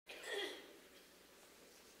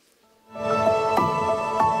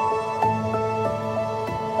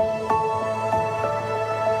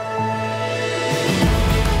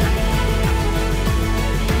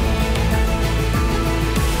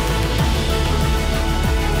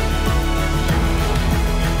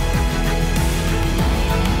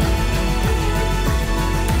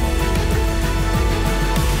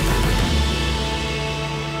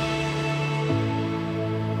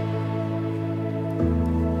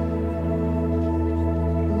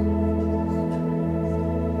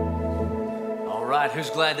right,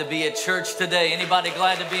 who's glad to be at church today? Anybody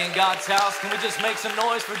glad to be in God's house? Can we just make some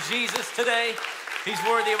noise for Jesus today? He's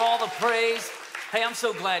worthy of all the praise. Hey, I'm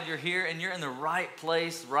so glad you're here and you're in the right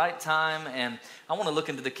place, right time. And I want to look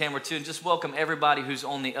into the camera too and just welcome everybody who's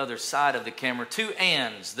on the other side of the camera. Two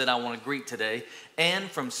Anns that I want to greet today. Ann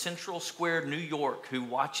from Central Square, New York, who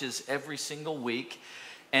watches every single week.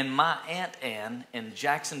 And my Aunt Ann in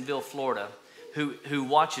Jacksonville, Florida, who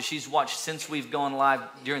watches. She's watched since we've gone live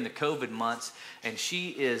during the COVID months, and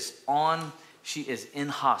she is in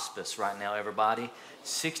hospice right now, everybody.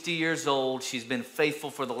 60 years old. She's been faithful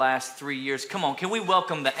for the last 3 years. Come on, can we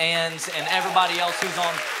welcome the Anns and everybody else who's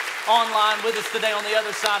online with us today on the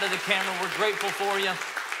other side of the camera. We're grateful for you.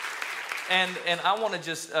 And I want to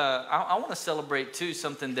just, I want to celebrate too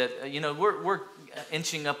something that, we're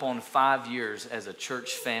inching up on 5 years as a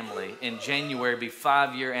church family. In January, be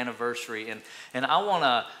 5-year anniversary. And I want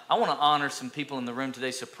to honor some people in the room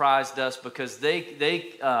today, surprised us because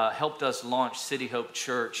they helped us launch City Hope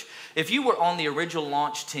Church. If you were on the original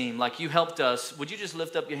launch team, like you helped us, would you just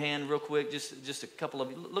lift up your hand real quick? Just a couple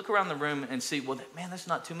of you. Look around the room and see, well, man, that's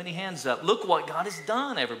not too many hands up. Look what God has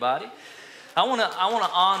done, everybody. I want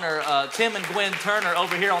to honor Tim and Gwen Turner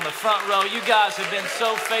over here on the front row. You guys have been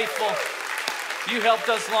so faithful. You helped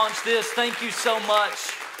us launch this. Thank you so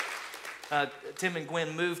much. Tim and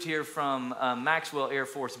Gwen moved here from Maxwell Air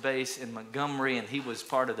Force Base in Montgomery, and he was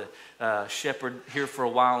part of the Shepherd here for a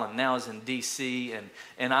while and now is in D.C.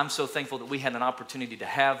 And I'm so thankful that we had an opportunity to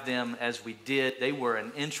have them as we did. They were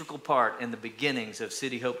an integral part in the beginnings of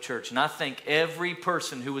City Hope Church. And I thank every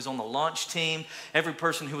person who was on the launch team, every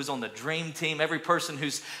person who was on the dream team, every person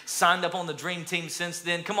who's signed up on the dream team since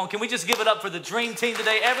then. Come on, can we just give it up for the dream team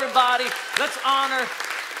today? Everybody, let's honor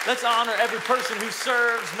every person who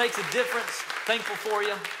serves, makes a difference. Thankful for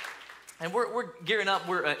you. And we're gearing up.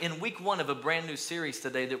 We're in week 1 of a brand new series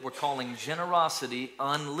today that we're calling Generosity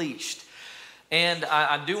Unleashed. And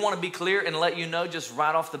I do want to be clear and let you know just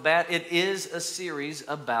right off the bat, it is a series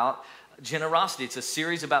about generosity. It's a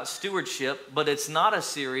series about stewardship, but it's not a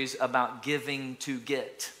series about giving to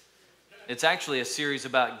get. It's actually a series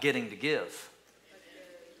about getting to give.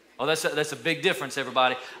 Oh, that's a big difference,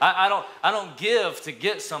 everybody. I don't give to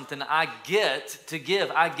get something. I get to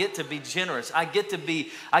give. I get to be generous. I get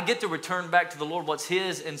to return back to the Lord what's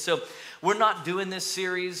His. And so we're not doing this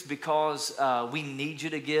series because we need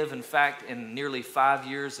you to give. In fact, in nearly 5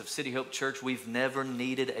 years of City Hope Church, we've never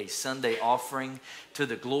needed a Sunday offering to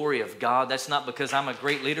the glory of God. That's not because I'm a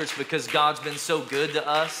great leader. It's because God's been so good to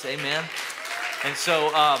us. Amen. And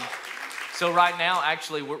so right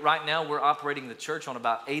now, we're operating the church on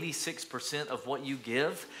about 86% of what you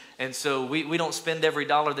give. And so we don't spend every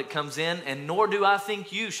dollar that comes in, and nor do I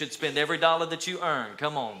think you should spend every dollar that you earn.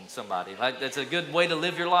 Come on, somebody. That's a good way to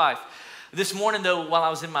live your life. This morning, though, while I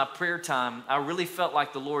was in my prayer time, I really felt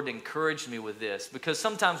like the Lord encouraged me with this. Because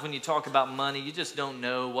sometimes when you talk about money, you just don't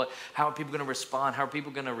know how are people going to respond? How are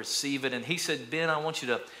people going to receive it? And He said, Ben, I want you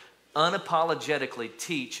to unapologetically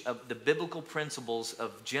teach the biblical principles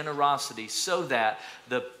of generosity so that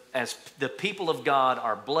as the people of God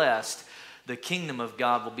are blessed, the kingdom of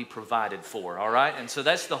God will be provided for, all right? And so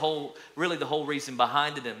that's the whole reason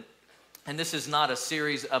behind it. And this is not a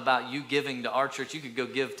series about you giving to our church. You could go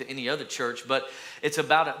give to any other church, but it's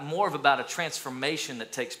more about a transformation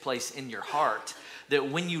that takes place in your heart. That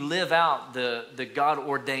when you live out the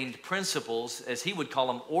God-ordained principles, as He would call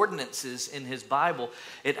them, ordinances in His Bible,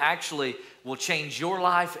 it actually will change your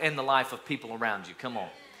life and the life of people around you. Come on.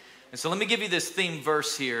 And so let me give you this theme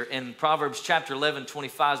verse here in Proverbs chapter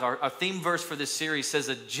 11:25. Our theme verse for this series says,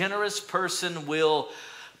 a generous person will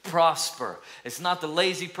prosper. It's not the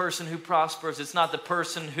lazy person who prospers. It's not the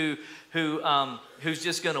person who's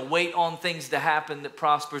just going to wait on things to happen that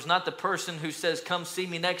prospers. Not the person who says, come see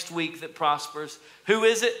me next week, that prospers. Who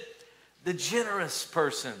is it? The generous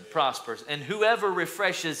person prospers. And whoever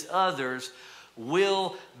refreshes others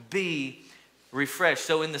will be refreshed.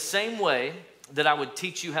 So in the same way that I would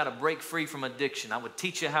teach you how to break free from addiction, I would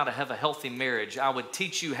teach you how to have a healthy marriage, I would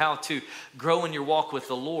teach you how to grow in your walk with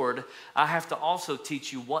the Lord, I have to also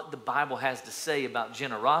teach you what the Bible has to say about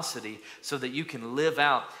generosity so that you can live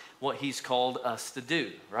out what He's called us to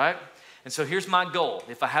do, right? And so here's my goal.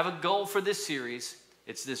 If I have a goal for this series,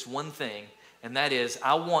 it's this one thing, and that is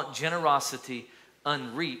I want generosity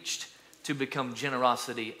unreached to become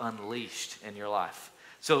generosity unleashed in your life.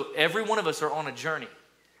 So every one of us are on a journey.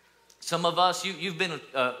 Some of us, you've been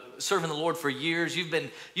serving the Lord for years. You've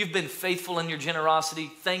been faithful in your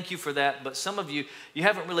generosity. Thank you for that. But some of you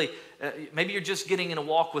haven't really, maybe you're just getting in a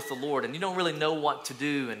walk with the Lord and you don't really know what to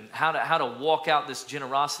do and how to walk out this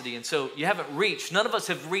generosity. And so you haven't reached, none of us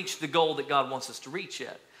have reached the goal that God wants us to reach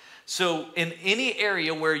yet. So in any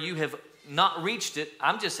area where you have not reached it,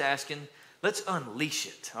 I'm just asking, let's unleash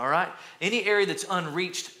it, all right? Any area that's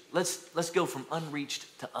unreached, let's go from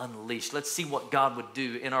unreached to unleashed. Let's see what God would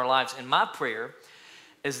do in our lives. And my prayer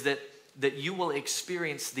is that you will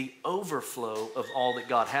experience the overflow of all that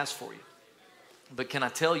God has for you. But can I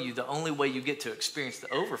tell you, the only way you get to experience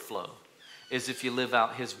the overflow is if you live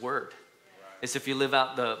out His Word. It's if you live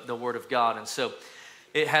out the Word of God. And so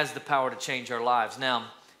it has the power to change our lives. Now,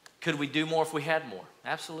 could we do more if we had more?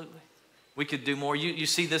 Absolutely. We could do more. You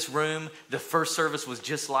see this room, the first service was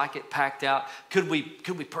just like it, packed out. Could we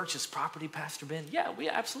purchase property, Pastor Ben? Yeah,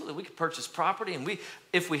 absolutely. We could purchase property and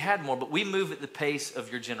if we had more, but we move at the pace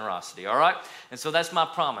of your generosity, all right? And so that's my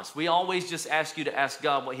promise. We always just ask you to ask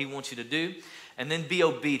God what He wants you to do and then be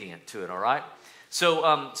obedient to it, all right? So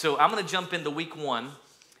I'm going to jump into week 1,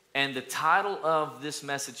 and the title of this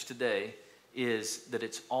message today is that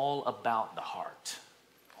it's all about the heart.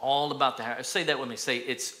 All about the heart. Say that with me. Say,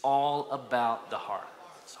 it's all about the heart.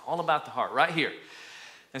 It's all about the heart right here.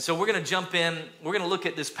 And so we're going to jump in. We're going to look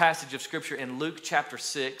at this passage of Scripture in Luke chapter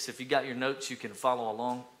 6. If you got your notes, you can follow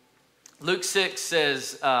along. Luke 6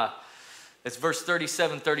 says, it's verse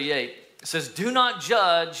 37, 38. It says, do not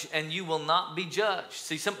judge and you will not be judged.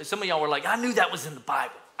 See, some of y'all were like, I knew that was in the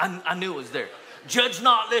Bible. I knew it was there. Judge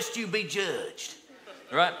not lest you be judged.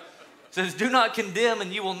 Right? It says, do not condemn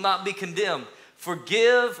and you will not be condemned.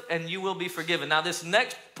 Forgive and you will be forgiven. Now this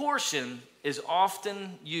next portion is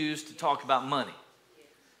often used to talk about money.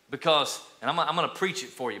 Because, and I'm going to preach it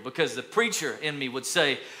for you, because the preacher in me would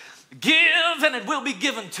say, give and it will be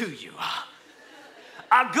given to you.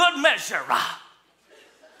 A good measure,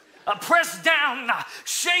 pressed down,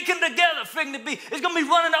 shaken together, fig to be. It's going to be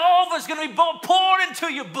running over. It's going to be poured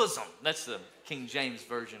into your bosom. That's the King James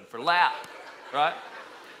version for lap, right?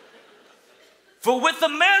 For with the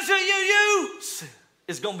measure you use,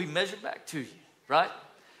 it's going to be measured back to you, right?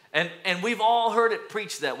 And we've all heard it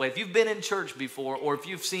preached that way. If you've been in church before, or if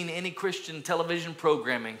you've seen any Christian television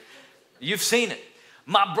programming, you've seen it.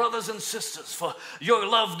 My brothers and sisters, for your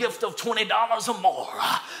love gift of $20 or more,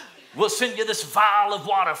 we'll send you this vial of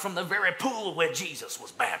water from the very pool where Jesus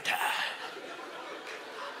was baptized.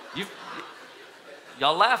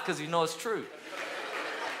 Y'all laugh because you know it's true.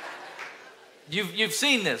 You've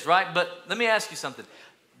seen this, right? But let me ask you something.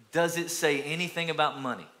 Does it say anything about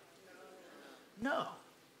money? No.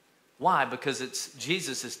 Why? Because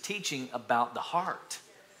Jesus is teaching about the heart.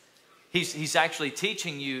 He's actually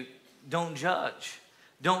teaching you, don't judge,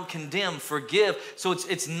 don't condemn, forgive. So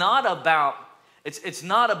it's not about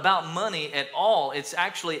money at all. It's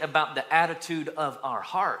actually about the attitude of our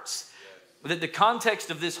hearts. The context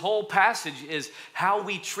of this whole passage is how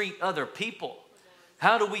we treat other people.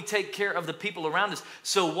 How do we take care of the people around us?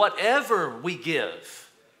 So whatever we give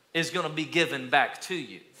is going to be given back to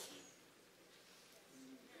you.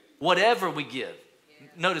 Whatever we give.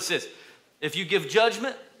 Notice this. If you give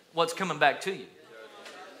judgment, what's coming back to you?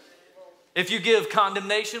 If you give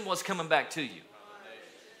condemnation, what's coming back to you?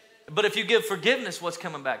 But if you give forgiveness, what's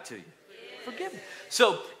coming back to you? Forgiveness.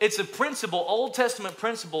 So it's a principle, Old Testament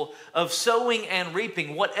principle of sowing and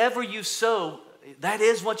reaping. Whatever you sow, that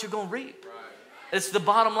is what you're going to reap. It's the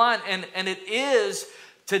bottom line. And it is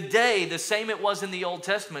today the same it was in the Old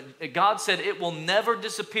Testament. God said it will never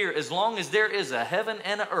disappear. As long as there is a heaven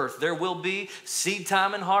and an earth, there will be seed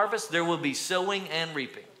time and harvest. There will be sowing and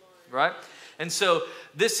reaping. Right? And so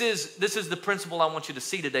this is the principle I want you to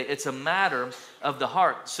see today. It's a matter of the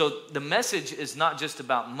heart. So the message is not just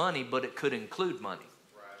about money, but it could include money.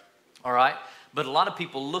 All right? But a lot of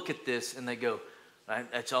people look at this and they go,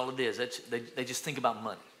 that's all it is. They just think about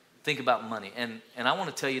money. Think about money. And I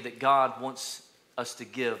want to tell you that God wants us to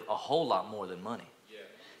give a whole lot more than money.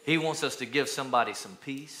 He wants us to give somebody some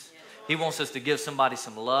peace. He wants us to give somebody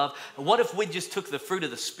some love. What if we just took the fruit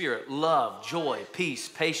of the Spirit, love, joy, peace,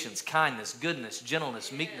 patience, kindness, goodness,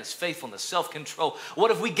 gentleness, meekness, faithfulness, self-control?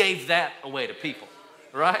 What if we gave that away to people,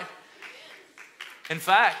 right? In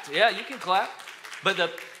fact, yeah, you can clap. But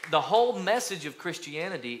the whole message of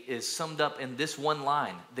Christianity is summed up in this one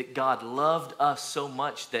line, that God loved us so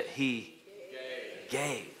much that He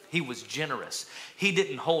gave. He was generous. He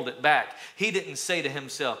didn't hold it back. He didn't say to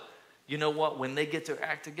Himself, you know what, when they get their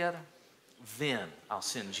act together, then I'll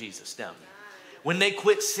send Jesus down there. When they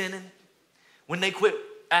quit sinning, when they quit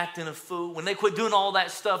acting a fool, when they quit doing all that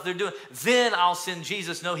stuff they're doing, then I'll send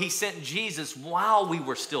Jesus. No, He sent Jesus while we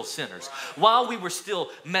were still sinners, while we were still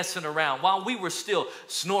messing around, while we were still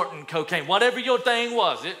snorting cocaine, whatever your thing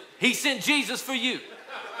was, He sent Jesus for you.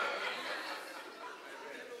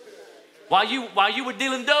 While you were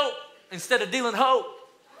dealing dope instead of dealing hope,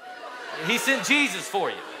 He sent Jesus for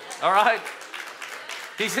you. All right?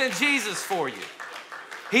 He sent Jesus for you.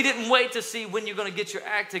 He didn't wait to see when you're going to get your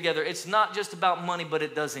act together. It's not just about money, but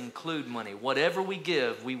it does include money. Whatever we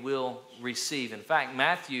give, we will receive. In fact,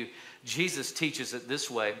 Jesus teaches it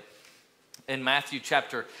this way. In Matthew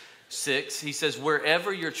chapter 6, he says,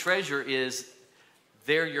 wherever your treasure is,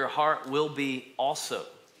 there your heart will be also.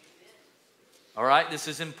 All right, this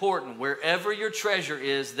is important. Wherever your treasure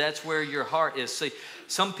is, that's where your heart is. See,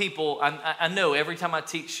 some people, I know every time I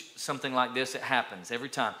teach something like this, it happens. Every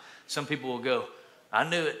time. Some people will go, I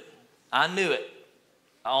knew it. I knew it.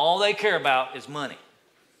 All they care about is money.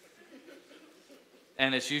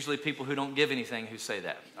 And it's usually people who don't give anything who say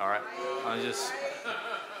that. All right?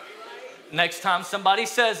 Next time somebody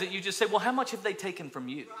says it, you just say, well, how much have they taken from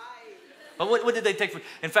you? Well, what did they take from you?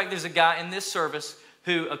 In fact, there's a guy in this service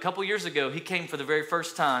who a couple years ago, he came for the very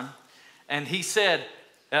first time. And he said,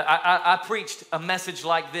 I preached a message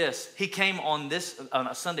like this. He came on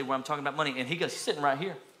a Sunday where I'm talking about money. And he goes, he's sitting right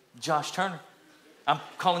here, Josh Turner. I'm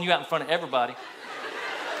calling you out in front of everybody.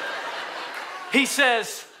 He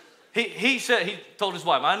says, he told his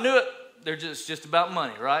wife, I knew it. They're just about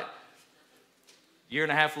money, right? Year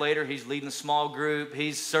and a half later, he's leading a small group.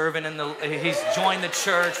 He's serving he's joined the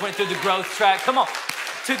church, went through the growth track. Come on.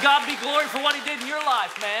 To God be glory for what he did in your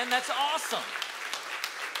life, man. That's awesome.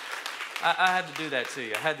 I had to do that to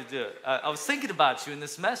you. I had to do it. I was thinking about you in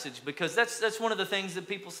this message because that's one of the things that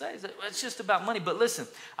people say. Is that it's just about money. But listen,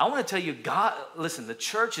 I want to tell you, the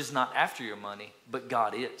church is not after your money, but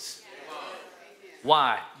God is.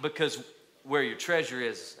 Why? Because where your treasure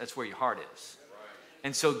is, that's where your heart is.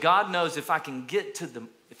 And so God knows if I can get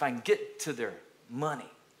to their money,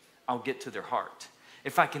 I'll get to their heart.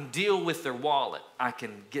 If I can deal with their wallet, I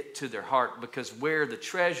can get to their heart, because where the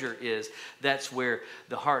treasure is, that's where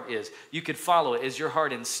the heart is. You could follow it. Is your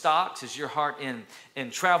heart in stocks? Is your heart in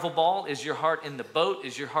travel ball? Is your heart in the boat?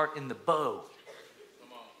 Is your heart in the bow?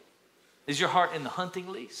 Is your heart in the hunting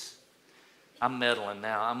lease? I'm meddling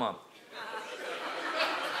now.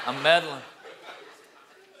 I'm meddling.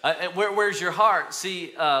 Where's your heart?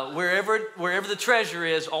 See, wherever the treasure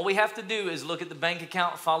is, all we have to do is look at the bank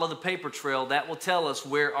account, follow the paper trail. That will tell us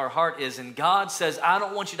where our heart is. And God says, I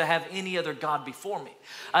don't want you to have any other God before me.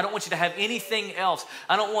 I don't want you to have anything else.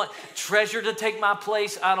 I don't want treasure to take my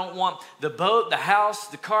place. I don't want the boat, the house,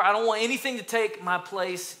 the car. I don't want anything to take my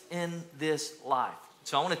place in this life.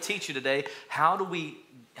 So I want to teach you today, how do we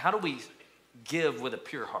give with a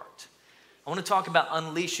pure heart? I want to talk about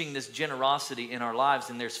unleashing this generosity in our lives,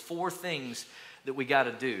 and there's 4 things that we got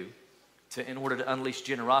to do in order to unleash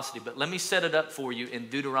generosity. But let me set it up for you in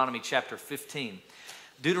Deuteronomy chapter 15.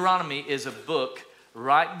 Deuteronomy is a book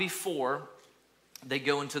right before they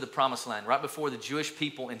go into the promised land, right before the Jewish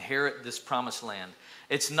people inherit this promised land.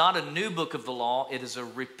 It's not a new book of the law. It is a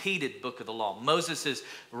repeated book of the law. Moses is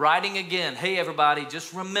writing again. Hey, everybody,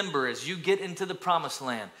 just remember as you get into the promised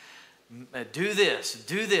land, do this,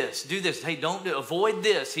 do this, do this. Hey, avoid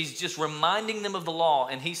this. He's just reminding them of the law.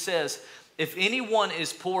 And he says, if anyone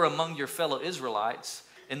is poor among your fellow Israelites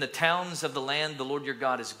in the towns of the land the Lord your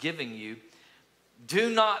God is giving you, do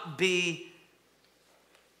not be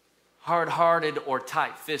hard-hearted or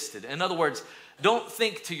tight-fisted. In other words, don't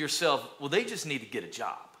think to yourself, well, they just need to get a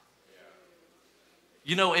job.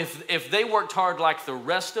 You know, if they worked hard like the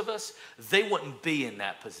rest of us, they wouldn't be in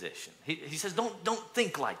that position. He says, don't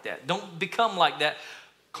think like that. Don't become like that.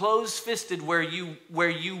 Close-fisted where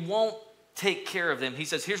you won't take care of them. He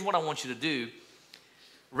says, here's what I want you to do.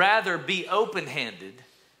 Rather, be open-handed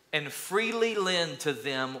and freely lend to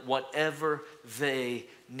them whatever they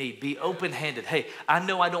need. Be open-handed. Hey, I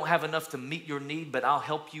know I don't have enough to meet your need, but I'll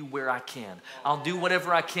help you where I can. I'll do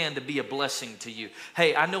whatever I can to be a blessing to you.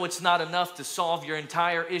 Hey, I know it's not enough to solve your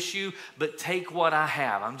entire issue, but take what I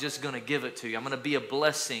have. I'm just going to give it to you. I'm going to be a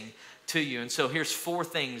blessing to you. And so here's 4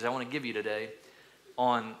 things I want to give you today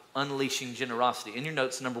on unleashing generosity. In your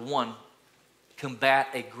notes, number 1, combat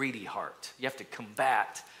a greedy heart. You have to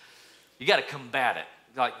combat. You got to combat it.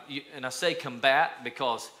 And I say combat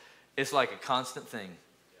because it's like a constant thing.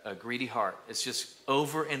 A greedy heart. It's just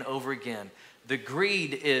over and over again. The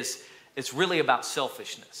greed it's really about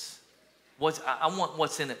selfishness. I want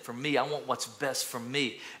what's in it for me. I want what's best for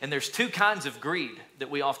me. And there's 2 kinds of greed that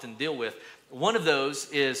we often deal with. One of those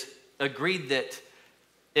is a greed that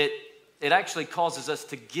it actually causes us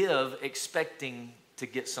to give expecting to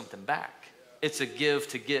get something back. It's a give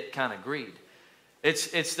to get kind of greed.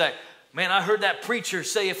 It's that, man, I heard that preacher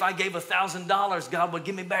say if I gave $1,000, God would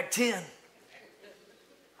give me back 10.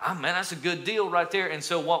 Oh, man, that's a good deal right there. And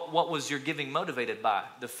so what was your giving motivated by?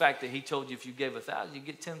 The fact that he told you if you gave 1,000, you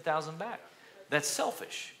get 10,000 back. That's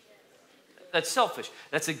selfish. That's selfish.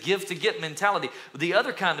 That's a give to get mentality. The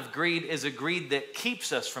other kind of greed is a greed that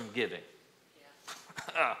keeps us from giving.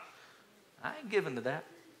 I ain't giving to that.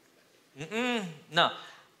 No.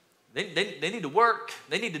 They need to work.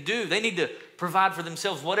 They need to do. They need to provide for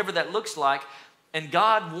themselves, whatever that looks like. And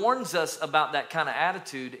God warns us about that kind of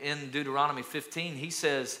attitude in Deuteronomy 15. He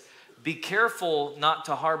says, be careful not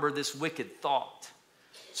to harbor this wicked thought.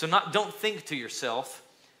 So don't think to yourself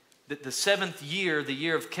that the seventh year, the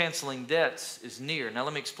year of canceling debts, is near. Now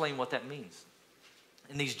let me explain what that means.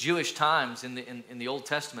 In these Jewish times in the Old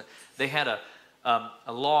Testament, they had a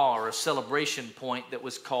law or a celebration point that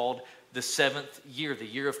was called the seventh year, the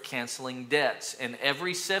year of canceling debts. And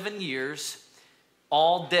every 7 years,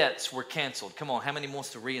 all debts were canceled. Come on, how many wants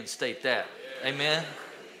to reinstate that? Yeah. Amen?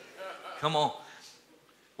 Come on.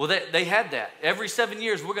 Well, they had that. Every 7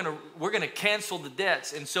 years, we're gonna cancel the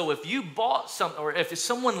debts. And so if you bought something, or if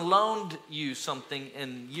someone loaned you something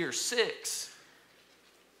in year 6,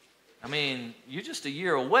 I mean, you're just a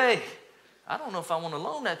year away. I don't know if I want to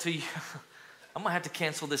loan that to you. I'm gonna have to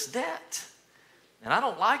cancel this debt. And I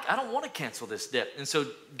don't want to cancel this debt. And so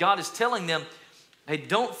God is telling them, hey,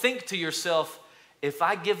 don't think to yourself, if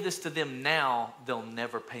I give this to them now, they'll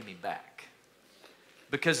never pay me back.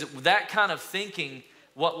 Because that kind of thinking,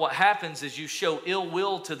 what happens is you show ill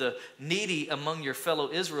will to the needy among your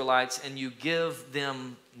fellow Israelites, and you give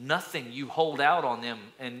them nothing. You hold out on them,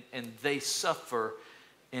 and they suffer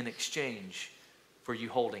in exchange for you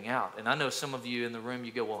holding out. And I know some of you in the room,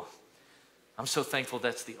 you go, well, I'm so thankful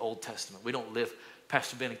that's the Old Testament. We don't live,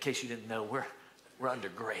 Pastor Ben, in case you didn't know, we're under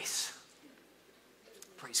grace.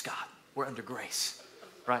 Praise God. We're under grace,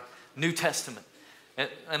 right? New Testament. And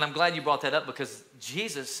I'm glad you brought that up, because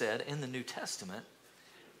Jesus said in the New Testament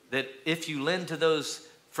that if you lend to those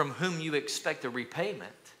from whom you expect a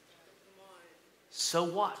repayment, so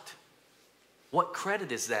what? What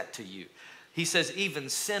credit is that to you? He says even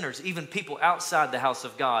sinners, even people outside the house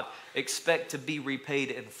of God expect to be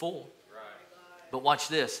repaid in full. But watch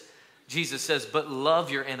this. Jesus says, but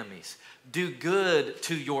love your enemies. Do good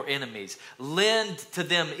to your enemies. Lend to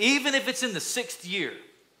them, even if it's in the 6th year,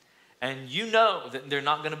 and you know that they're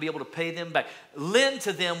not going to be able to pay them back. Lend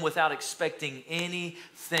to them without expecting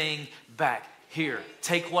anything back. Here,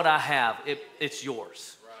 take what I have. It's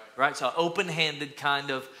yours. Right? So open-handed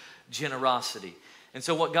kind of generosity. And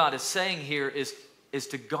so what God is saying here is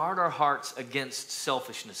to guard our hearts against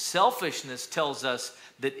selfishness. Selfishness tells us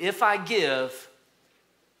that if I give,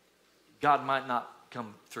 God might not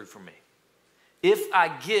come through for me. If I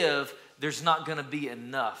give, there's not going to be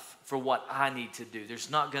enough for what I need to do.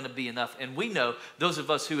 There's not going to be enough. And we know, those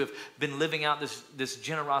of us who have been living out this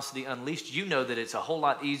generosity unleashed, you know that it's a whole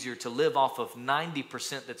lot easier to live off of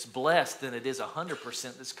 90% that's blessed than it is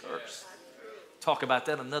 100% that's cursed. Talk about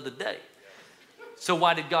that another day. So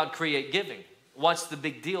why did God create giving? What's the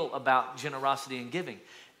big deal about generosity and giving?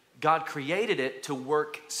 God created it to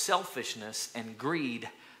work selfishness and greed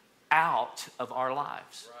out of our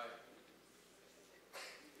lives. Right.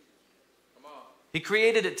 Come on. He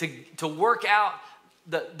created it to work out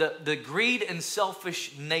the greed and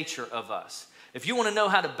selfish nature of us. If you want to know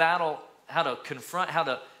how to battle, how to confront, how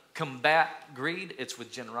to combat greed, it's with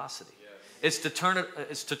generosity. Yes.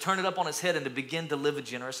 It's to turn it up on its head and to begin to live a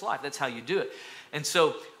generous life. That's how you do it. And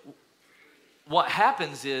so what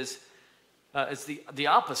happens is it's the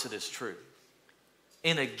opposite is true.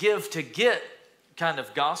 In a give to get kind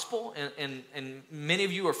of gospel, and many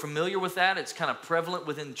of you are familiar with that. It's kind of prevalent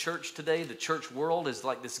within church today. The church world is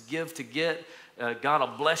like this give to get. God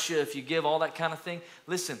will bless you if you give, all that kind of thing.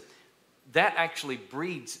 Listen, that actually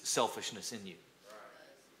breeds selfishness in you.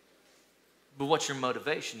 But what's your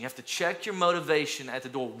motivation? You have to check your motivation at the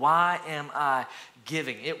door. Why am I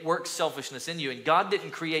giving? It works selfishness in you. And God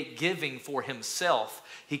didn't create giving for himself.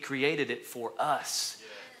 He created it for us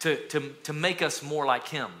to make us more like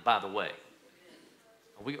him, by the way.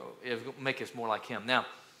 Make us more like him. Now,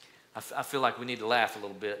 I feel like we need to laugh a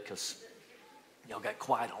little bit because y'all got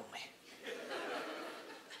quiet on me.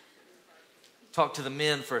 Talk to the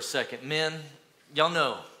men for a second. Men, y'all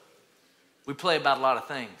know we play about a lot of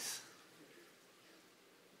things,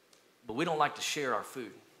 but we don't like to share our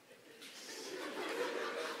food.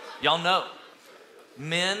 Y'all know.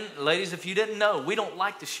 Men, ladies, if you didn't know, we don't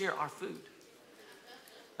like to share our food.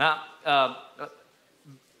 Now,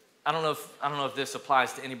 I don't know if this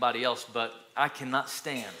applies to anybody else, but I cannot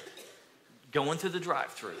stand going to the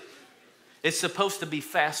drive-thru. It's supposed to be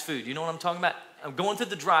fast food. You know what I'm talking about? I'm going to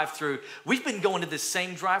the drive-thru. We've been going to this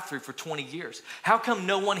same drive-thru for 20 years. How come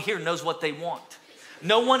no one here knows what they want?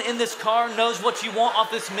 No one in this car knows what you want off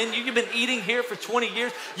this menu. You've been eating here for 20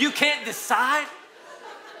 years. You can't decide?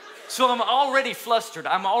 So I'm already flustered.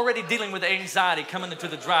 I'm already dealing with anxiety coming into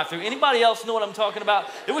the drive-thru. Anybody else know what I'm talking about?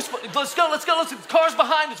 Let's go. The car's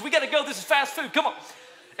behind us. We got to go. This is fast food. Come on.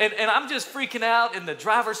 And I'm just freaking out in the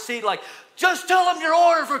driver's seat like, just tell them your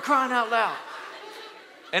order for crying out loud.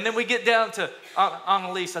 And then we get down to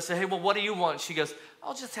Annalise. I say, hey, well, what do you want? She goes,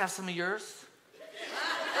 I'll just have some of yours.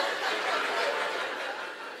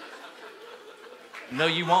 No,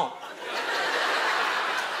 you won't.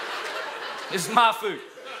 This is my food.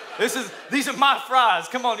 These are my fries.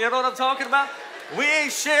 Come on, you know what I'm talking about? We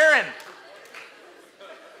ain't sharing.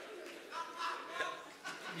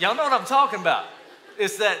 Y'all know what I'm talking about.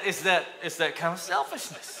 It's that kind of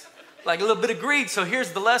selfishness. Like a little bit of greed. So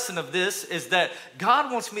here's the lesson of this is that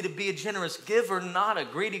God wants me to be a generous giver, not a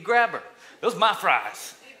greedy grabber. Those are my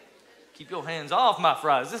fries. Keep your hands off my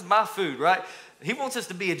fries. This is my food, right? He wants us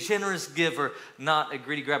to be a generous giver, not a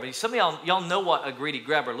greedy grabber. Some of y'all know what a greedy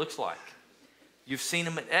grabber looks like. You've seen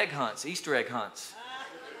them at egg hunts, Easter egg hunts.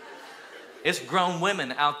 It's grown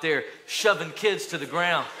women out there shoving kids to the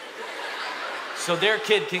ground so their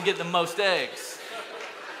kid can get the most eggs.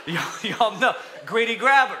 Y'all know, greedy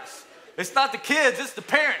grabbers. It's not the kids, it's the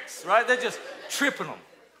parents, right? They're just tripping them.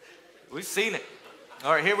 We've seen it.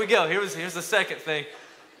 All right, here we go. Here's the second thing.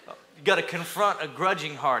 You got to confront a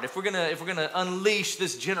grudging heart. If we're gonna unleash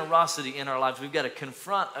this generosity in our lives, we've got to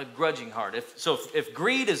confront a grudging heart. If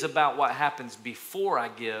greed is about what happens before I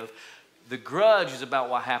give, the grudge is about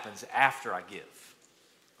what happens after I give.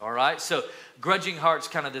 All right. So grudging heart's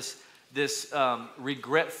kind of this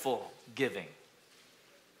regretful giving.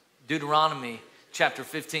 Deuteronomy chapter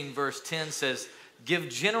 15 verse 10 says, "Give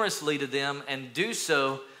generously to them and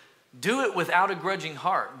do it without a grudging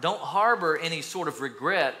heart. Don't harbor any sort of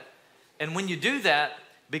regret. And when you do that,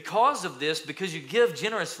 because you give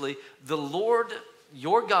generously, the Lord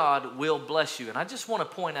your God will bless you." And I just want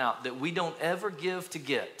to point out that we don't ever give to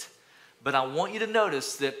get. But I want you to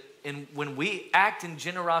notice that when we act in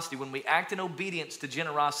generosity, when we act in obedience to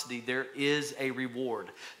generosity, there is a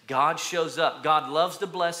reward. God shows up. God loves to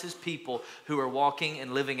bless his people who are walking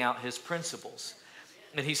and living out his principles.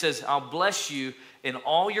 And he says, I'll bless you in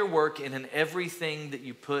all your work and in everything that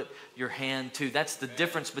you put your hand to. That's the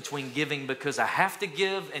difference between giving because I have to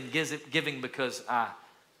give and giving because I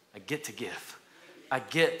get to give. I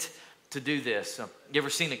get to do this. You ever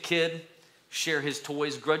seen a kid share his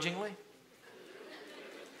toys grudgingly?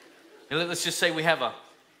 And let's just say we have a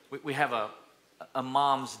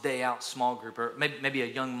mom's day out small group, or maybe a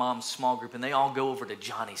young mom's small group, and they all go over to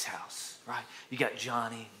Johnny's house, right? You got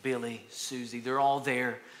Johnny, Billy, Susie, they're all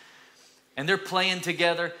there. And they're playing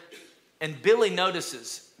together. And Billy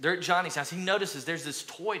notices, they're at Johnny's house, he notices there's this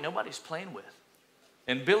toy nobody's playing with.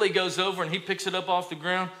 And Billy goes over and he picks it up off the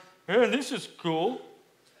ground. Hey, this is cool.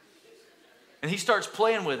 And he starts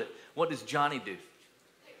playing with it. What does Johnny do?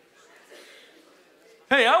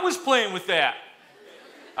 Hey, I was playing with that.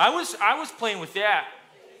 I was playing with that.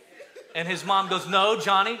 And his mom goes, no,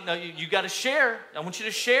 Johnny, no, you got to share. I want you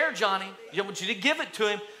to share, Johnny. I want you to give it to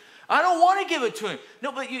him. I don't want to give it to him.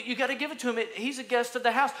 No, but you got to give it to him. He's a guest of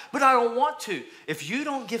the house, but I don't want to. If you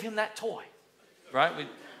don't give him that toy, right?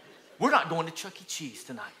 We're not going to Chuck E. Cheese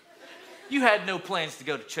tonight. You had no plans to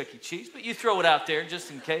go to Chuck E. Cheese, but you throw it out there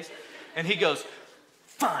just in case. And he goes,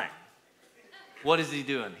 fine. What is he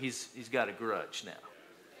doing? He's got a grudge now.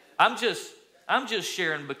 I'm just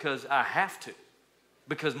sharing because I have to,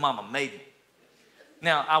 because Mama made me.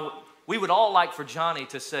 Now, we would all like for Johnny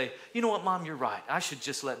to say, you know what, Mom, you're right. I should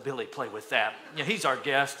just let Billy play with that. Yeah, he's our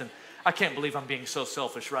guest, and I can't believe I'm being so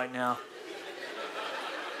selfish right now.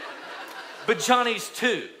 But Johnny's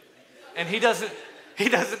 2, and he doesn't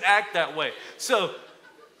act that way. So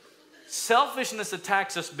selfishness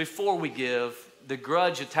attacks us before we give. The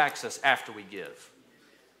grudge attacks us after we give.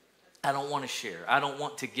 I don't want to share. I don't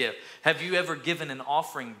want to give. Have you ever given an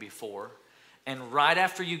offering before, and right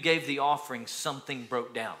after you gave the offering, something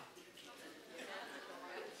broke down?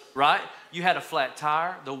 Right? You had a flat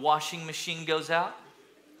tire. The washing machine goes out.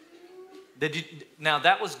 Now,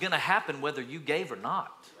 that was going to happen whether you gave or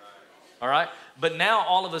not. All right? But now,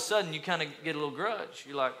 all of a sudden, you kind of get a little grudge.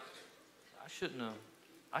 You're like, I shouldn't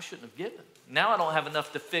have given. Now I don't have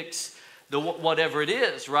enough to fix the whatever it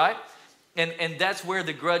is, right? And that's where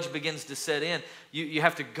the grudge begins to set in. You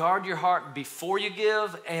have to guard your heart before you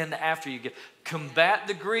give and after you give. Combat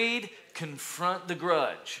the greed, confront the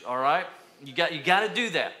grudge, all right? You got to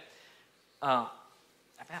do that. I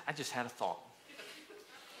just had a thought.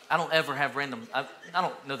 I don't ever have random, I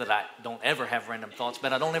don't know that I don't ever have random thoughts,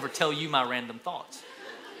 but I don't ever tell you my random thoughts.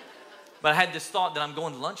 But I had this thought that I'm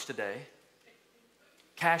going to lunch today,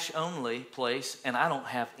 cash only place, and I don't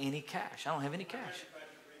have any cash. I don't have any cash.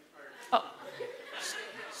 Oh,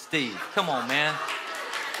 Steve. Come on, man.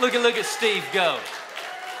 Look at Steve go.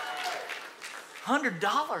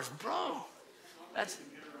 $100, bro.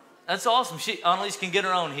 That's awesome. Annalise can get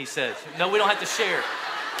her own, he says. No, we don't have to share.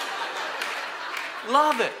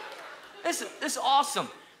 Love it. It's awesome.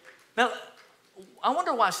 Now, I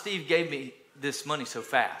wonder why Steve gave me this money so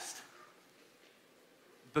fast.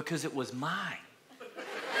 Because it was mine.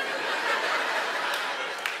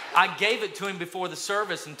 I gave it to him before the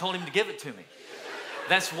service and told him to give it to me.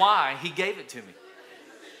 That's why he gave it to me.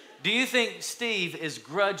 Do you think Steve is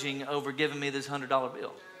grudging over giving me this $100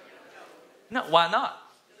 bill? No, why not?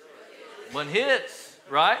 Wasn't his,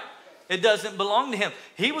 right? It doesn't belong to him.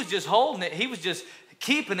 He was just holding it. He was just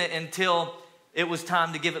keeping it until it was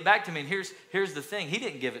time to give it back to me. And here's the thing. He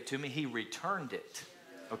didn't give it to me. He returned it,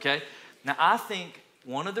 okay? Now, I think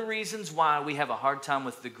one of the reasons why we have a hard time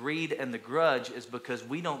with the greed and the grudge is because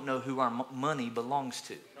we don't know who our money belongs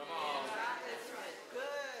to.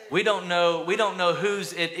 We don't know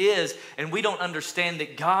whose it is, and we don't understand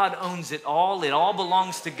that God owns it all. It all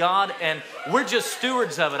belongs to God, and we're just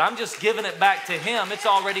stewards of it. I'm just giving it back to him. It's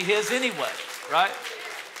already his anyway, right?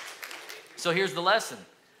 So here's the lesson.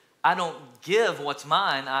 I don't give what's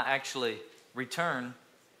mine. I actually return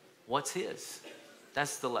what's his.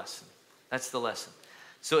 That's the lesson. That's the lesson.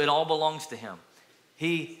 So it all belongs to him.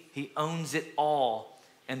 He owns it all.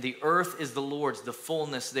 And the earth is the Lord's, the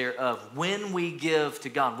fullness thereof. When we give to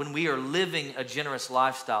God, when we are living a generous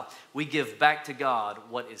lifestyle, we give back to God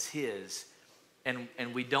what is his. And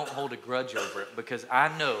we don't hold a grudge over it, because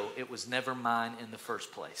I know it was never mine in the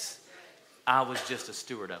first place. I was just a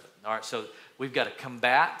steward of it. All right, so we've got to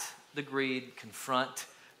combat the greed, confront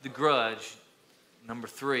the grudge. Number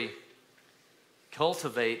 3,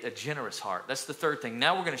 cultivate a generous heart. That's the third thing.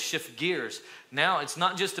 Now we're going to shift gears. Now it's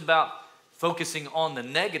not just about focusing on the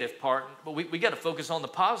negative part, but we got to focus on the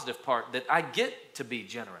positive part, that I get to be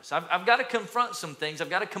generous. I've got to confront some things. I've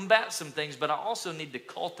got to combat some things, but I also need to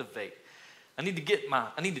cultivate. I need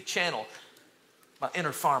to channel my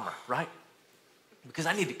inner farmer, right? Because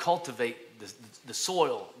I need to cultivate the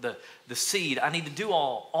soil, the seed. I need to do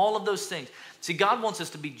all of those things. See, God wants us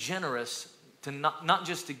to be generous, to not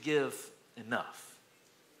just to give enough,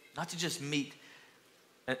 not to just meet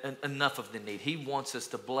enough of the need. He wants us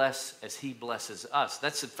to bless as he blesses us.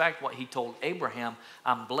 That's in fact what he told Abraham.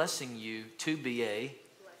 I'm blessing you to be a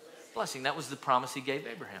blessing. That was the promise he gave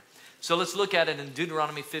Abraham. So let's look at it in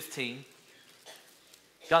Deuteronomy 15.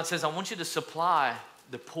 God says, I want you to supply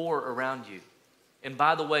the poor around you. And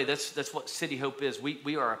by the way, that's what City Hope is.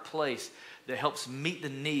 We are a place that helps meet the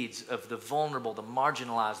needs of the vulnerable, the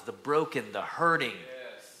marginalized, the broken, the hurting.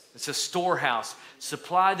 Yes. It's a storehouse.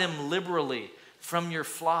 Supply them liberally from your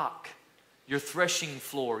flock, your threshing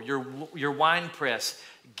floor, your wine press.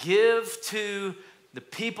 Give to the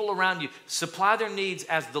people around you. Supply their needs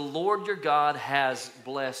as the Lord your God has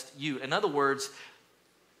blessed you. In other words,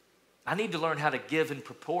 I need to learn how to give in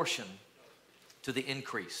proportion to the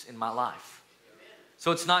increase in my life. So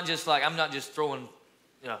it's not just like, I'm not just throwing,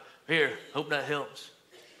 here, hope that helps.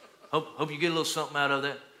 Hope you get a little something out of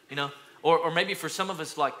that, Or maybe for some of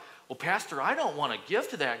us like, well, Pastor, I don't want to give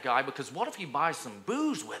to that guy because what if he buys some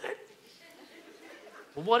booze with it?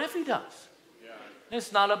 Well, what if he does? Yeah.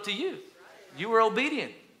 It's not up to you. You were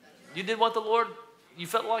obedient. You did what you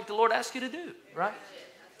felt like the Lord asked you to do, right?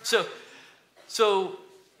 So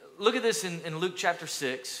look at this in Luke chapter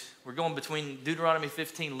 6. We're going between Deuteronomy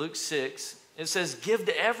 15, Luke 6. It says, give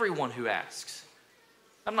to everyone who asks.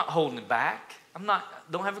 I'm not holding it back.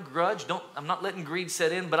 Don't have a grudge. I'm not letting greed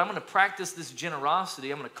set in, but I'm going to practice this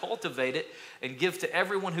generosity. I'm going to cultivate it and give to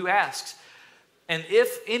everyone who asks. And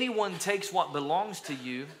if anyone takes what belongs to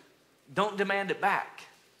you, don't demand it back.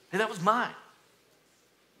 Hey, that was mine.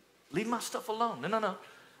 Leave my stuff alone. No.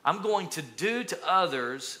 I'm going to do to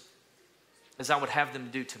others as I would have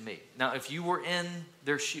them do to me. Now, if you were in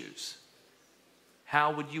their shoes,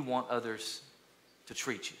 how would you want others to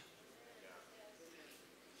treat you?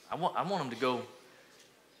 I want them to go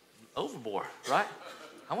overboard, right?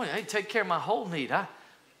 I want to take care of my whole need. I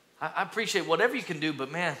appreciate whatever you can do,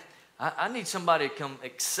 but man, I need somebody to come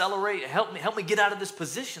accelerate, help me get out of this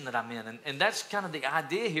position that I'm in. And that's kind of the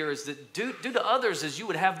idea here, is that do to others as you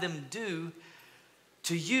would have them do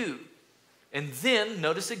to you. And then,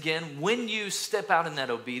 notice again, when you step out in that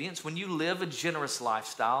obedience, when you live a generous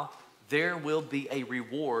lifestyle, there will be a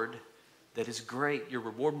reward that is great. Your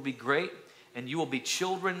reward will be great, and you will be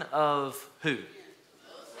children of who?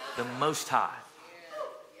 The Most High.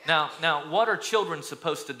 Now, what are children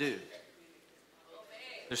supposed to do?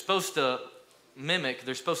 They're supposed to mimic,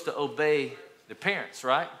 they're supposed to obey their parents,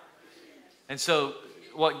 right? And so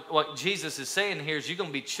what Jesus is saying here is you're going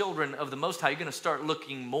to be children of the Most High. You're going to start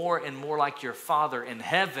looking more and more like your Father in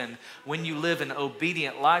heaven when you live an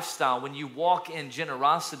obedient lifestyle, when you walk in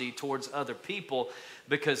generosity towards other people,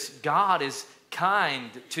 because God is kind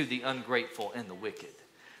to the ungrateful and the wicked.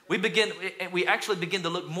 We actually begin to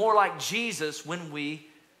look more like Jesus when we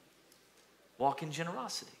walk in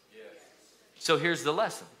generosity. So here's the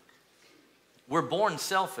lesson. We're born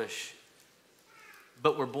selfish,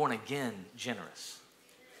 but we're born again generous.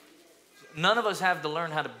 None of us have to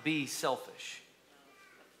learn how to be selfish.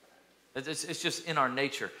 It's just in our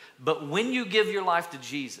nature. But when you give your life to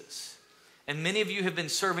Jesus, and many of you have been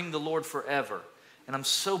serving the Lord forever, and I'm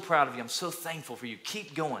so proud of you, I'm so thankful for you,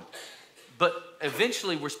 keep going. But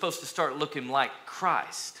eventually we're supposed to start looking like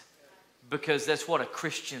Christ, because that's what a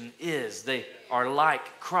Christian is. They are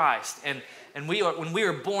like Christ. And when we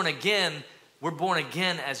are born again, we're born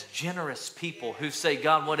again as generous people who say,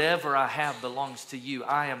 God, whatever I have belongs to you.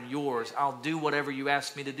 I am yours. I'll do whatever you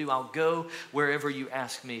ask me to do. I'll go wherever you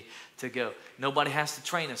ask me to go. Nobody has to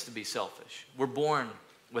train us to be selfish. We're born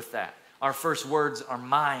with that. Our first words are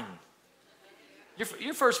mine.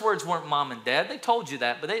 Your first words weren't mom and dad. They told you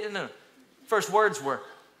that, but they didn't know. First words were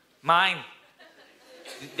mine.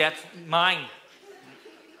 That's mine.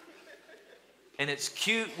 And it's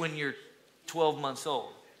cute when you're 12 months old.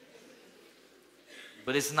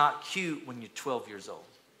 But it's not cute when you're 12 years old,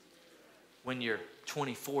 when you're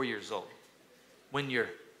 24 years old, when you're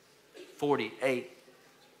 48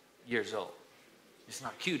 years old. It's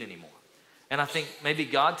not cute anymore. And I think maybe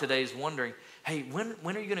God today is wondering, hey, when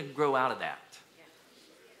are you going to grow out of that?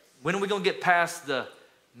 When are we going to get past the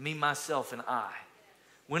me, myself, and I?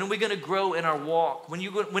 When are we going to grow in our walk? When are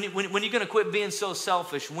you going to quit being so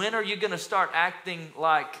selfish? When are you going to start acting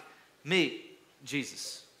like me? Jesus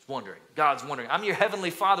is wondering. God's wondering. I'm your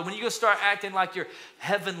heavenly Father. When are you going to start acting like your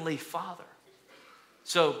heavenly Father?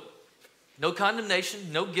 So, no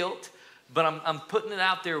condemnation, no guilt, but I'm putting it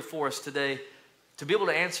out there for us today to be able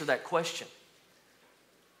to answer that question.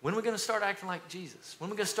 When are we going to start acting like Jesus? When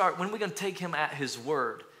are we going to take him at his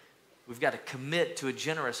word? We've got to commit to a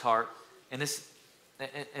generous heart,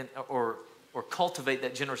 or cultivate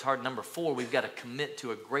that generous heart. Number 4, we've got to commit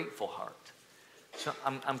to a grateful heart. So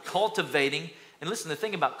I'm cultivating, and listen, the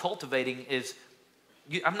thing about cultivating is,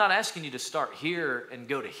 I'm not asking you to start here and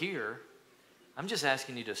go to here. I'm just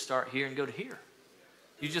asking you to start here and go to here.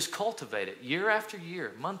 You just cultivate it year after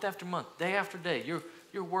year, month after month, day after day.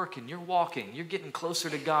 You're working, you're walking, you're getting closer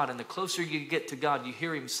to God. And the closer you get to God, you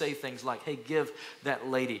hear him say things like, hey, give that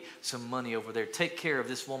lady some money over there. Take care of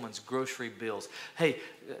this woman's grocery bills. Hey,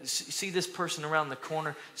 see this person around the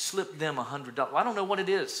corner? Slip them $100. I don't know what it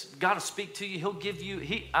is. God will speak to you. He'll give you,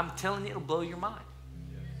 I'm telling you, it'll blow your mind.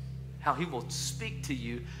 How he will speak to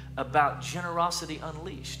you about generosity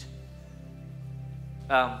unleashed.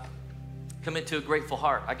 Commit to a grateful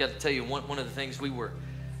heart. I got to tell you, one of the things we were,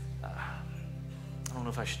 I don't know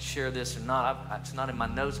if I should share this or not. It's not in my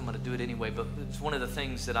notes. I'm going to do it anyway. But it's one of the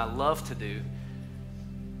things that I love to do.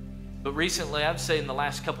 But recently, I'd say in the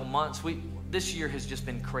last couple months, this year has just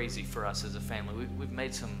been crazy for us as a family. We've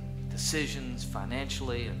made some decisions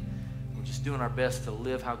financially, and we're just doing our best to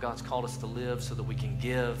live how God's called us to live so that we can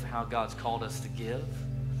give how God's called us to give.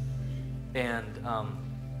 And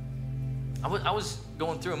I was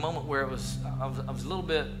going through a moment where I was a little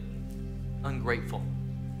bit ungrateful.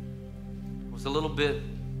 I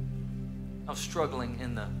was struggling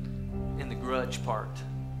in the grudge part.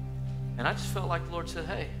 And I just felt like the Lord said,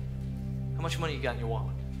 hey, how much money you got in your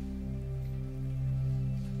wallet?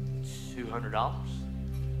 $200.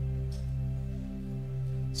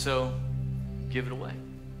 So give it away.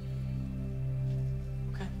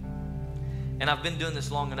 Okay. And I've been doing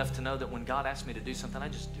this long enough to know that when God asks me to do something, I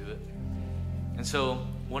just do it. And so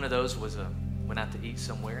one of those was went out to eat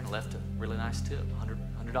somewhere and left a really nice tip,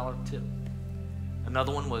 $100 tip.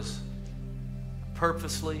 Another one was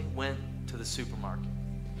purposely went to the supermarket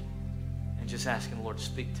and just asking the Lord to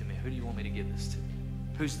speak to me. Who do you want me to give this to?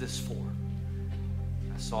 Who's this for?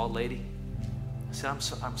 I saw a lady. I said,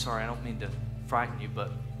 I'm sorry, I don't mean to frighten you,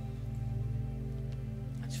 but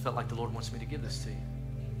I just felt like the Lord wants me to give this to you.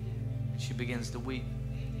 And she begins to weep.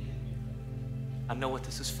 I know what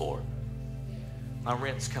this is for. My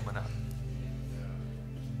rent's coming up.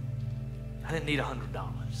 I didn't need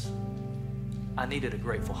 $100. I needed a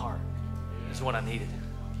grateful heart. Is what I needed.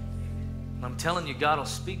 And I'm telling you, God will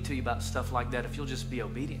speak to you about stuff like that if you'll just be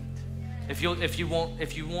obedient. If you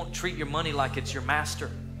won't treat your money like it's your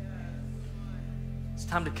master. It's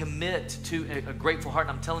time to commit to a grateful heart.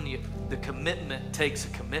 And I'm telling you, the commitment takes a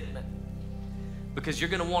commitment. because you're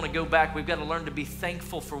going to want to go back. We've got to learn to be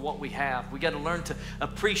thankful for what we have. We've got to learn to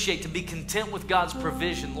appreciate, to be content with God's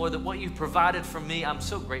provision. Lord, that what you've provided for me, I'm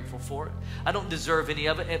so grateful for it. I don't deserve any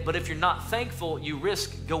of it, but if you're not thankful, you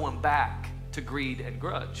risk going back to greed and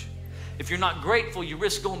grudge. If you're not grateful, you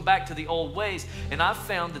risk going back to the old ways. And I've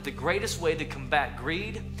found that the greatest way to combat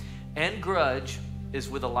greed and grudge is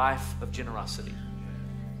with a life of generosity.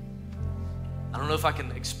 I don't know if I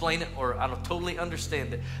can explain it or I don't totally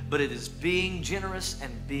understand it, but it is being generous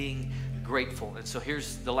and being grateful. And so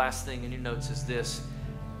here's the last thing in your notes is this,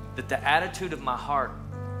 that the attitude of my heart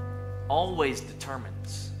always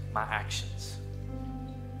determines my actions.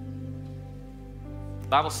 The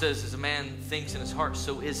Bible says, as a man thinks in his heart,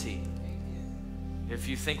 so is he. If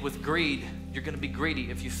you think with greed, you're going to be greedy.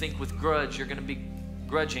 If you think with grudge, you're going to be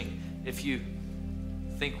grudging. If you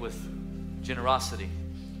think with generosity,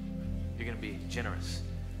 you're going to be generous.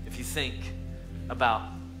 If you think about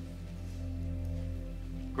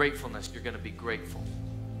gratefulness, you're going to be grateful.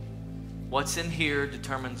 What's in here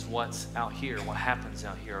determines what's out here, what happens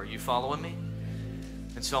out here. Are you following me?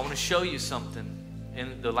 And so I want to show you something.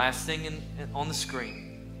 And the last thing on the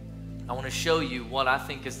screen, I want to show you what I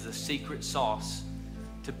think is the secret sauce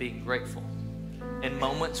to being grateful. In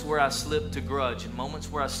moments where I slip to grudge, in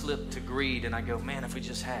moments where I slip to greed, and I go, man, if we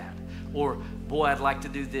just had. Or, boy, I'd like to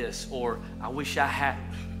do this. Or, I wish I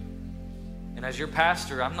hadn't. And as your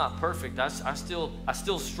pastor, I'm not perfect. I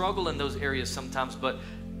still struggle in those areas sometimes, but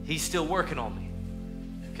he's still working on me,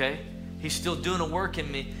 okay? He's still doing a work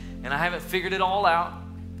in me, and I haven't figured it all out.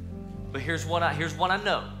 But here's what I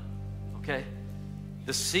know, okay?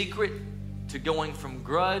 The secret to going from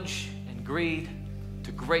grudge and greed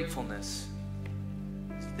to gratefulness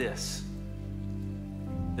is this,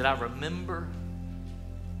 that I remember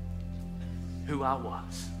who I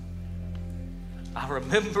was. I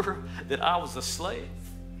remember that I was a slave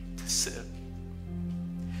to sin.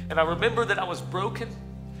 And I remember that I was broken.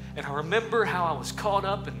 And I remember how I was caught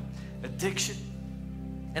up in addiction.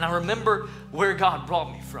 And I remember where God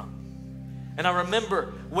brought me from. And I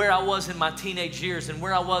remember where I was in my teenage years and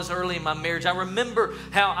where I was early in my marriage. I remember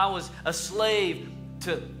how I was a slave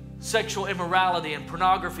to sexual immorality and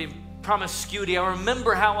pornography, promiscuity. I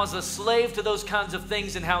remember how I was a slave to those kinds of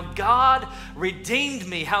things and how God redeemed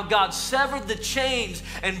me, how God severed the chains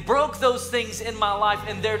and broke those things in my life,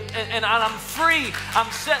 and I'm free.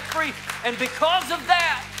 I'm set free. And because of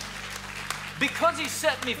that, because he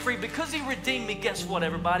set me free, because he redeemed me, guess what,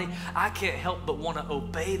 everybody? I can't help but want to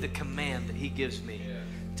obey the command that he gives me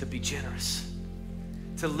to be generous,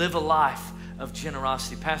 to live a life of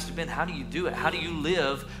generosity. Pastor Ben, how do you do it? How do you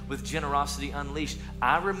live with generosity unleashed?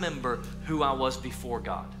 I remember who I was before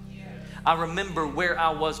God. I remember where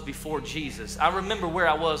I was before Jesus. I remember where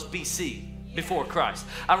I was BC, before Christ.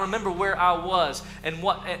 I remember where I was and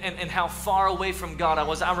how far away from God I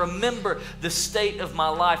was. I remember the state of my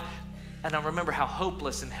life, and I remember how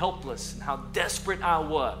hopeless and helpless and how desperate I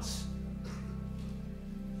was.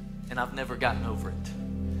 And I've never gotten over it.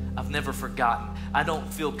 I've never forgotten. I don't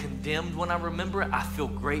feel condemned when I remember it. I feel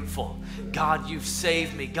grateful. God, you've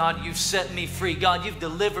saved me. God, you've set me free. God, you've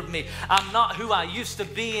delivered me. I'm not who I used to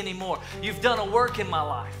be anymore. You've done a work in my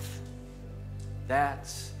life.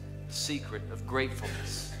 That's the secret of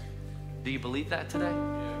gratefulness. Do you believe that today?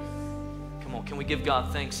 Come on, can we give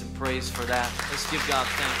God thanks and praise for that? Let's give God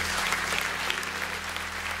thanks.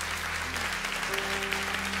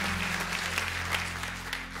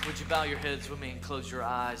 Would you bow your heads with me and close your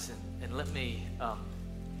eyes and let me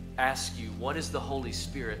ask you, what is the Holy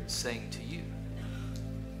Spirit saying to you?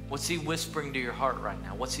 What's he whispering to your heart right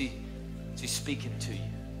now? What's he speaking to you?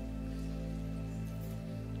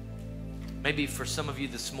 Maybe for some of you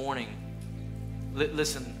this morning,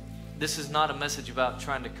 listen, this is not a message about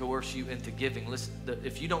trying to coerce you into giving. Listen,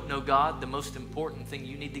 if you don't know God, the most important thing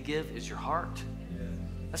you need to give is your heart.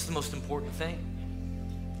 That's the most important thing.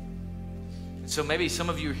 So maybe some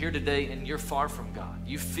of you are here today and you're far from God.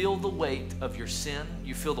 You feel the weight of your sin.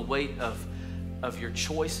 You feel the weight of your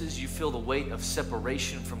choices. You feel the weight of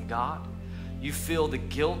separation from God. You feel the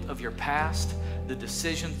guilt of your past, the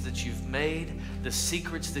decisions that you've made, the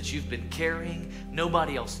secrets that you've been carrying,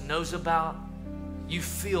 nobody else knows about. You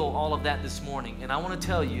feel all of that this morning. And I want to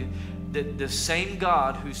tell you that the same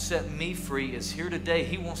God who set me free is here today.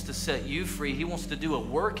 He wants to set you free. He wants to do a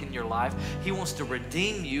work in your life. He wants to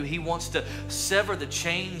redeem you. He wants to sever the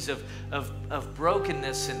chains of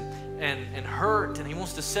brokenness and hurt. And he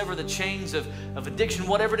wants to sever the chains of addiction,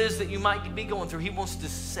 whatever it is that you might be going through. He wants to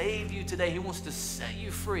save you today. He wants to set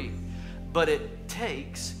you free. But it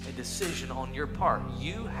takes a decision on your part.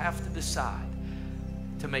 You have to decide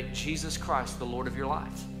to make Jesus Christ the Lord of your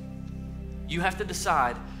life. You have to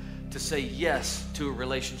decide to say yes to a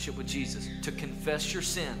relationship with Jesus, to confess your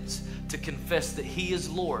sins, to confess that He is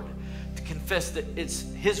Lord, to confess that it's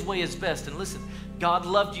His way is best. And listen, God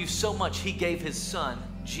loved you so much, He gave His Son,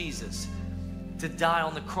 Jesus, to die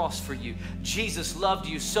on the cross for you. Jesus loved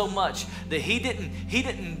you so much that He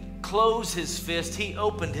didn't close His fist, He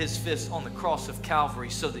opened His fist on the cross of Calvary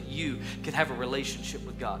so that you could have a relationship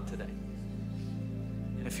with God today.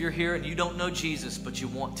 And if you're here and you don't know Jesus, but you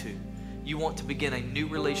want to begin a new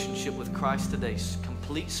relationship with Christ today,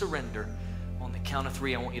 complete surrender. On the count of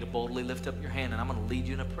 3, I want you to boldly lift up your hand, and I'm going to lead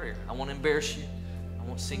you in a prayer. I won't embarrass you. I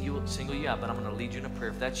won't single you out, but I'm going to lead you in a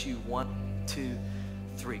prayer. If that's you, 1, 2,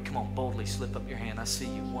 3. Come on, boldly slip up your hand. I see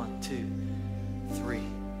you. 1, 2, 3.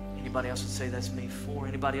 Anybody else would say that's me? 4.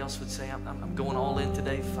 Anybody else would say I'm going all in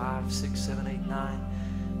today? 5, 6, 7, 8,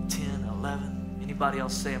 9, 10, 11. Anybody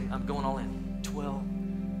else say I'm going all in? 12,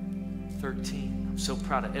 13. I'm so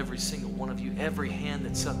proud of every single one of you. Every hand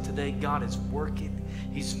that's up today, God is working.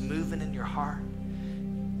 He's moving in your heart.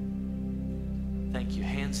 Thank you.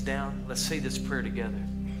 Hands down. Let's say this prayer together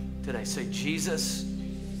today. Say, Jesus,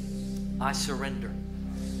 I surrender.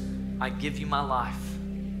 I give you my life.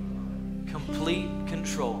 Complete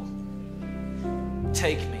control.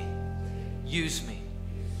 Take me. Use me.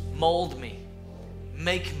 Mold me.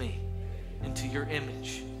 Make me into your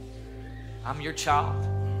image. I'm your child.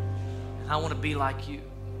 I want to be like you.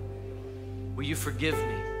 Will you forgive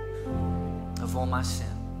me of all my sin?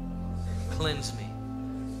 Cleanse me,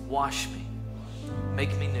 wash me,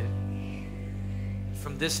 make me new.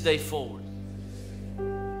 From this day forward,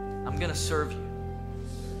 I'm going to serve you,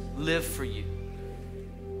 live for you,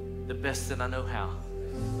 the best that I know how.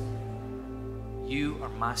 You are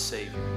my Savior.